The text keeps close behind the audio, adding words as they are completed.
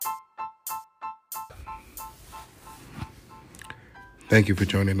Thank you for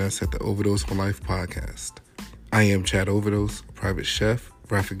joining us at the Overdose on Life podcast. I am Chad Overdose, a private chef,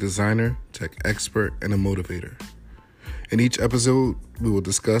 graphic designer, tech expert, and a motivator. In each episode, we will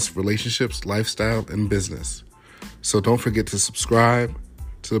discuss relationships, lifestyle, and business. So don't forget to subscribe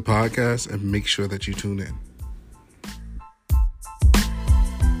to the podcast and make sure that you tune in.